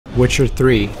Witcher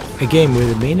 3, a game where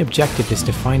the main objective is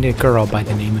to find a girl by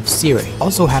the name of Ciri.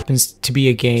 Also happens to be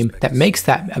a game that makes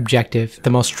that objective the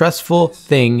most stressful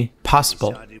thing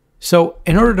possible. So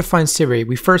in order to find Ciri,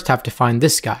 we first have to find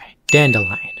this guy,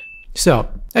 Dandelion. So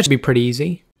that should be pretty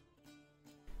easy.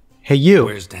 Hey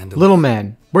you, little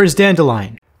man, where's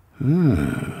Dandelion?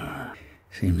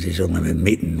 Seems he's only been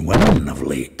meeting women of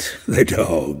late. The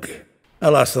dog.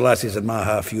 I'll ask the lassies in my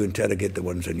half, you interrogate the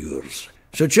ones in yours.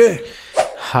 Should you?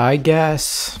 I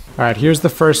guess. Alright, here's the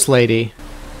first lady.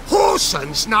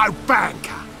 Horson's no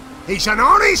banker. He's an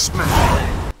honest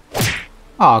man.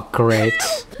 Oh great.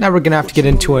 Now we're gonna have to get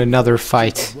into another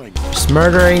fight. Just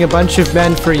murdering a bunch of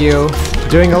men for you.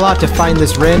 Doing a lot to find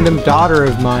this random daughter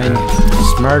of mine.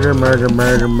 Just murder, murder,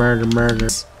 murder, murder, murder.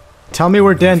 Tell me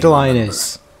where Dandelion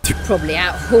is. Probably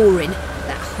out whoring.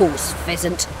 That horse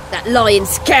pheasant. That lying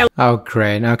scout. Oh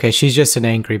great, okay, she's just an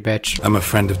angry bitch. I'm a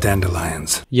friend of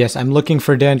Dandelion's. Yes, I'm looking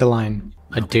for Dandelion.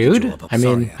 A dude? I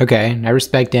mean, okay, I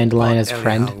respect Dandelion as a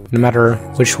friend, no matter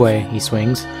which way he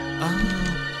swings.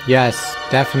 Yes,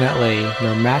 definitely,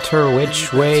 no matter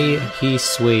which way he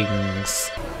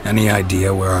swings. Any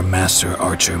idea where our master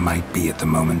archer might be at the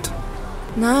moment?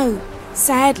 No,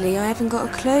 sadly, I haven't got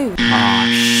a clue.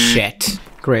 Aw, shit.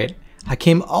 Great. I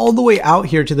came all the way out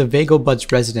here to the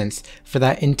Vagobuds residence for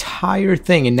that entire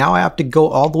thing, and now I have to go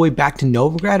all the way back to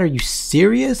Novigrad? Are you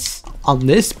serious? On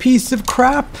this piece of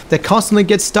crap that constantly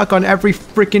gets stuck on every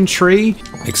freaking tree?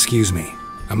 Excuse me,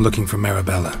 I'm looking for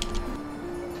Marabella.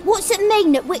 What's it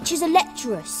mean that witches are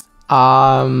lecturers?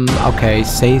 Okay,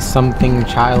 say something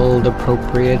child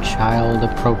appropriate,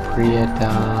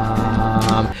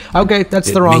 okay,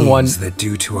 that's the wrong one. It means that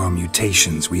due to our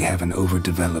mutations, we have an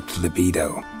overdeveloped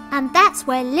libido. And that's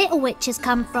where little witches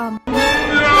come from.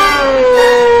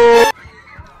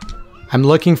 I'm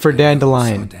looking for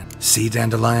Dandelion. See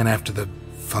Dandelion after the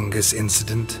fungus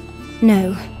incident?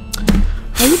 No.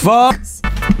 Fuck!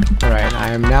 Alright, I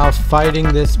am now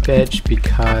fighting this bitch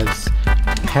because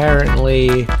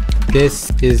apparently this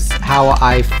is how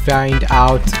I find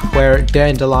out where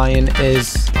Dandelion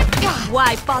is.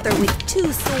 Why bother with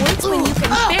two swords when you can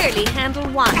barely handle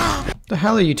one? The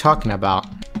hell are you talking about?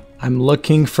 I'm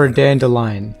looking for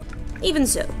Dandelion. Even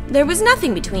so, there was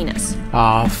nothing between us.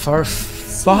 Ah, for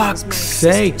fuck's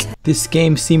sake! This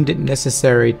game seemed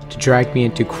necessary to drag me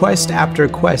into quest after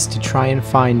quest to try and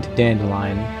find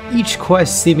Dandelion. Each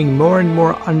quest seeming more and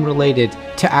more unrelated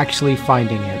to actually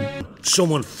finding him.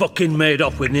 Someone fucking made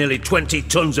off with nearly 20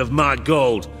 tons of my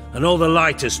gold and all the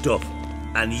lighter stuff.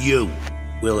 And you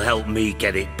will help me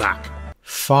get it back.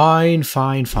 Fine,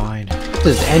 fine, fine. What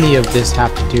does any of this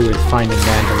have to do with finding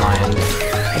Dandelion?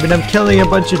 I mean, I'm killing a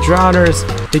bunch of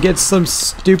drowners to get some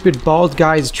stupid bald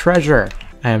guy's treasure.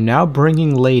 I am now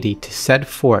bringing Lady to said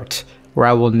fort, where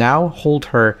I will now hold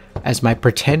her as my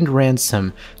pretend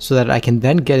ransom so that I can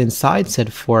then get inside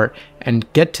said fort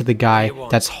and get to the guy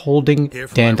that's holding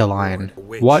Dandelion.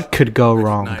 What could go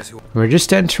wrong? We're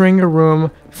just entering a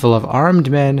room full of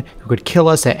armed men who could kill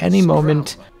us at any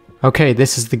moment. Okay,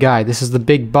 this is the guy. This is the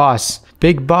big boss.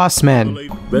 Big boss man.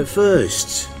 But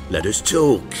first, let us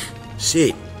talk.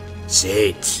 Sit.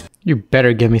 Sit. You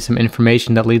better give me some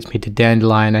information that leads me to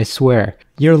Dandelion, I swear.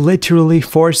 You're literally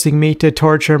forcing me to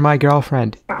torture my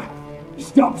girlfriend.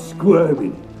 Stop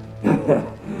squirming.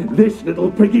 This little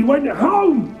piggy went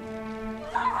home.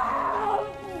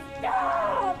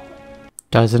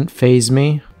 Doesn't faze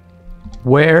me.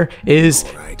 Where is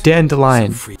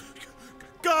Dandelion?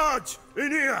 Guards,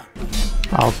 in here.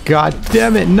 Oh god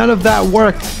damn it, none of that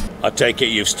worked. I take it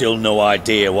you've still no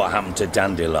idea what happened to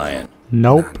Dandelion.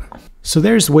 Nope. So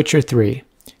there's Witcher 3,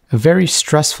 a very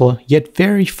stressful yet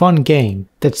very fun game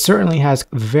that certainly has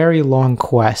very long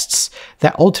quests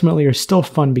that ultimately are still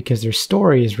fun because their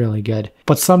story is really good,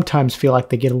 but sometimes feel like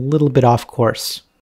they get a little bit off course.